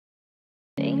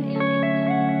Could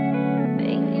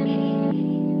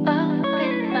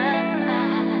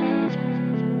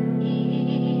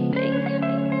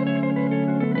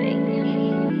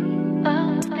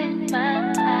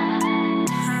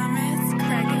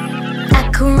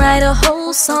write a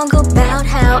whole song about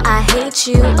how I hate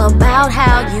you, about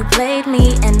how you played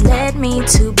me and led me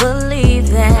to believe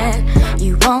that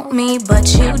you want me,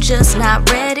 but you just not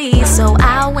ready. So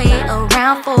I'll wait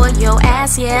around for your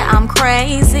ass, yeah, I'm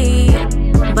crazy.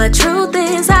 But truth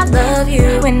is I love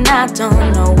you and I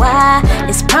don't know why.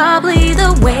 It's probably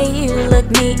the way you look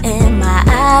me in my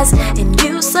eyes. And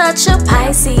you such a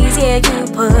Pisces, yeah, you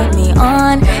put me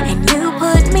on. And you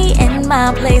put me in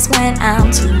my place when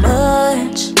I'm too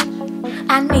much.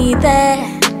 I need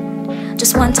that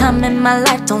just one time in my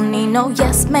life, don't need no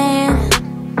yes man.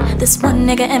 This one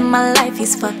nigga in my life,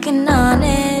 he's fucking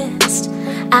honest.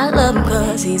 I love him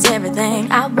cause he's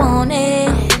everything I wanted.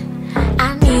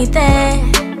 I need that,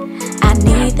 I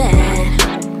need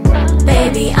that.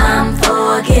 Baby, I'm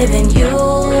forgiving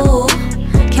you.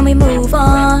 Can we move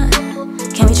on?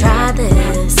 Can we try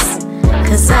this?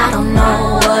 Cause I don't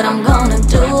know what I'm gonna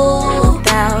do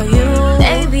without you.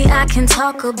 Baby, I can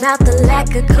talk about the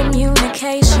lack of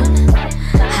communication.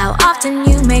 How often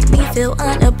you make me feel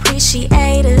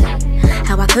unappreciated.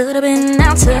 How I could've been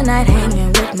out tonight hanging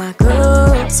with my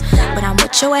girls, but I'm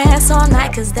with your ass all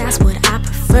night cause that's what I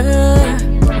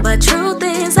prefer. But truth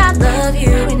is I love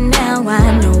you and now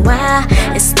I know why.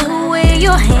 It's the way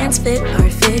your hands fit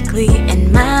perfectly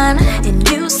in mine. And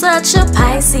you such a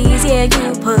Pisces, yeah,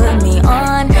 you put me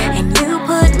on. And you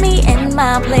put me in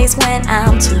my place when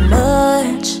I'm too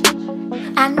much.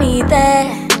 I need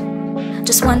that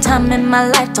just one time in my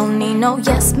life, don't need no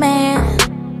yes man.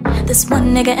 This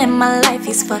one nigga in my life,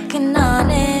 he's fucking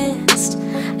honest.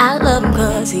 I love him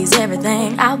cause he's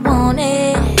everything I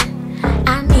wanted.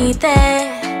 I need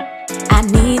that, I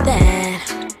need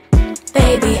that.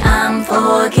 Baby, I'm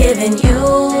forgiving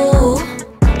you.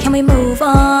 Can we move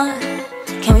on?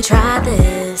 Can we try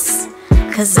this?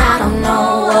 Cause I don't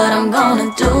know what I'm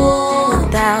gonna do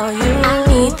without you. I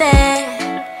need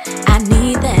that, I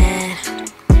need that.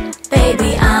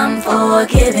 Baby, I'm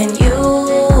forgiving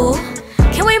you.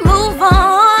 Can we move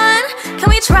on? Can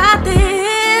we try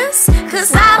this?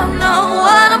 Cause I don't know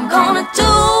what I'm gonna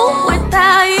do